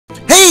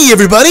Hey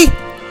everybody!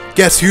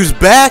 Guess who's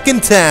back in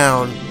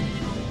town?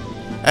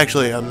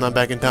 Actually, I'm not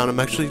back in town, I'm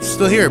actually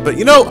still here. But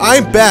you know,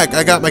 I'm back.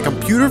 I got my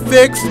computer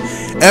fixed.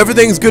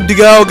 Everything's good to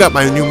go. Got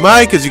my new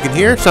mic, as you can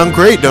hear. Sound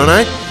great, don't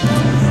I?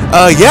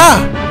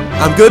 Yeah,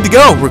 I'm good to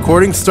go.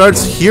 Recording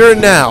starts here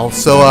and now.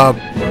 So,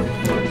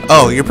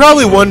 oh, you're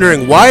probably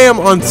wondering why I'm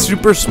on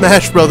Super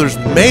Smash Bros.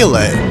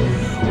 Melee.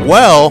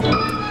 Well,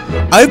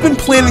 I've been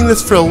planning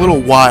this for a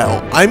little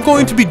while. I'm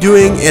going to be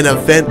doing an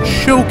event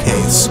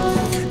showcase.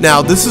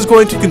 Now, this is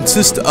going to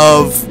consist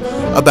of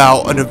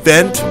about an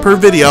event per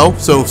video,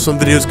 so some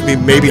videos can be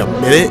maybe a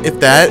minute, if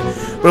that.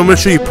 But I'm going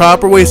to show you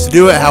proper ways to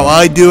do it, how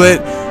I do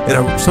it,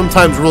 and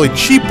sometimes really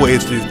cheap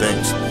ways to do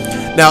things.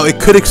 Now,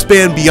 it could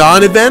expand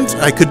beyond events.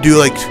 I could do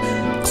like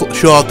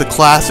show out the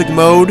classic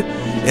mode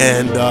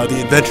and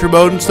the adventure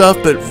mode and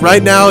stuff, but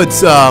right now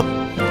it's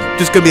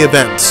just going to be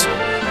events.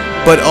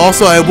 But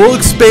also, I will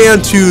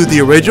expand to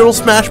the original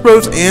Smash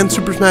Bros. And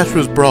Super Smash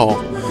Bros.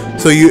 Brawl.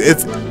 So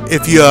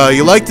if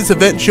you like this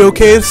event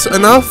showcase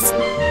enough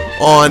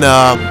on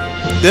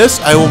this,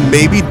 I will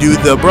maybe do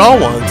the Brawl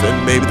ones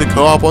and maybe the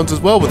co-op ones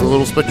as well with a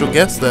little special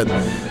guest that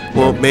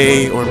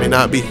may or may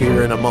not be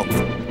here in a month,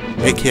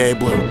 aka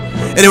Blue.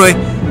 Anyway,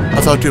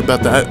 I'll talk to you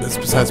about that. That's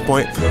besides the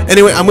point.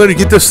 Anyway, I'm going to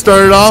get this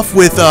started off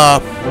with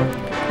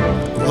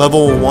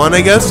level 1,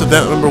 I guess,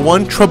 event number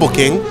 1, Trouble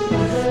King.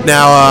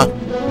 Now,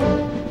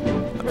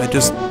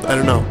 I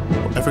don't know.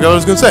 I forgot what I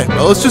was going to say.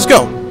 Well, let's just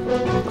go.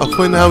 I'll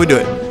explain how we do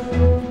it.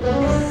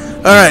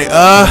 Alright,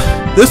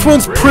 this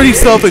one's pretty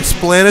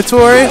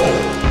self-explanatory.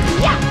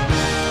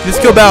 Just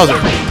kill Bowser.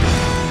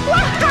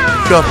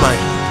 Show off my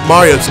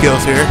Mario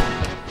skills here.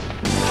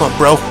 Come on,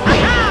 bro.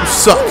 You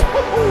suck.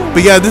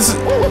 But yeah, this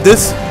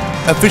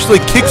officially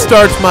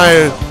kickstarts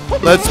my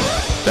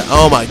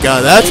oh my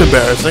god, that's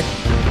embarrassing.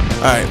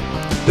 Alright.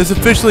 This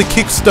officially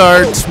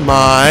kickstarts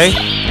my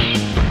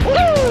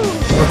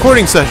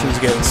recording sessions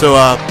again. So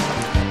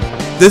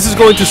this is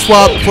going to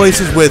swap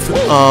places with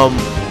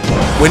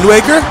Wind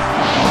Waker.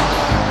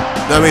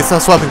 I mean, it's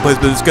not swapping places,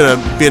 but it's gonna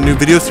be a new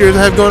video series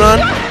I have going on.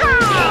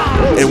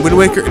 And Wind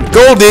Waker and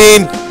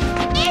Goldeen!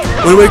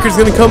 Wind Waker's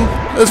gonna come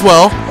as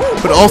well.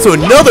 But also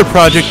another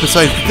project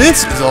besides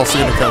this is also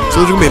gonna come.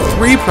 So there's gonna be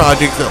 3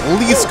 projects at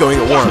least going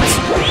at once.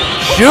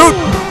 Shoot!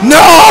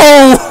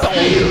 No!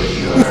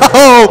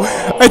 No!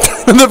 I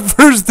did the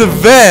first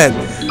event!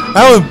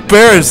 How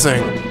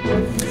embarrassing.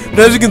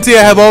 But as you can see,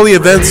 I have all the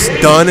events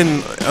done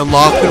and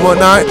unlocked and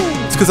whatnot.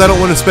 It's because I don't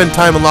want to spend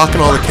time unlocking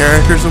all the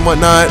characters and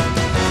whatnot.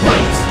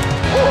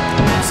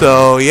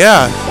 So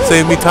yeah,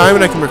 save me time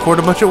and I can record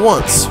a bunch at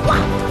once.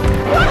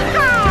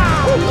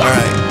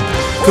 Alright,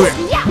 come here.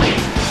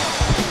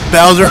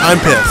 Bowser, I'm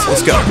pissed.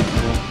 Let's go.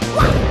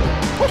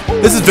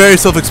 This is very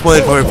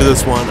self-explanatory for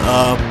this one.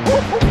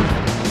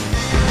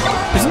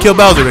 Just kill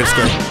Bowser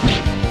basically.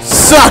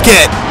 Suck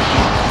it!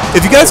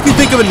 If you guys can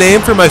think of a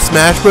name for my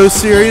Smash Bros.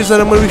 Series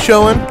that I'm going to be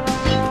showing,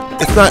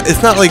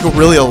 it's not like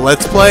really a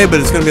Let's Play, but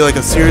it's going to be like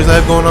a series I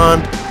have going on.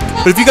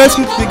 But if you guys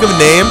can think of a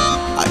name,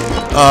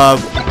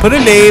 put a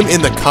name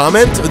in the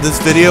comments of this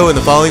video and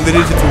the following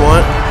videos if you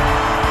want.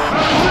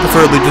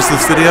 Preferably just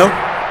this video.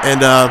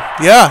 And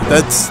yeah,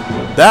 that's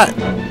that.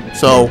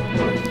 So,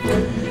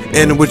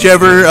 and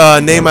whichever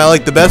name I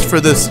like the best for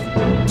this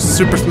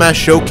Super Smash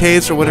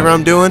Showcase or whatever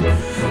I'm doing,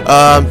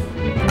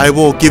 I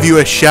will give you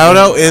a shout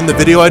out in the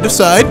video I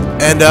decide.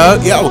 And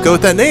yeah, we'll go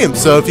with that name.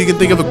 So if you can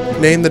think of a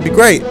name, that'd be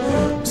great.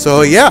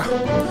 So yeah.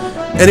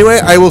 Anyway,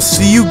 I will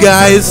see you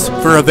guys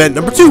for event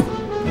number 2.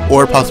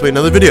 Or possibly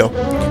another video.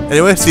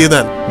 Anyway, see you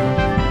then.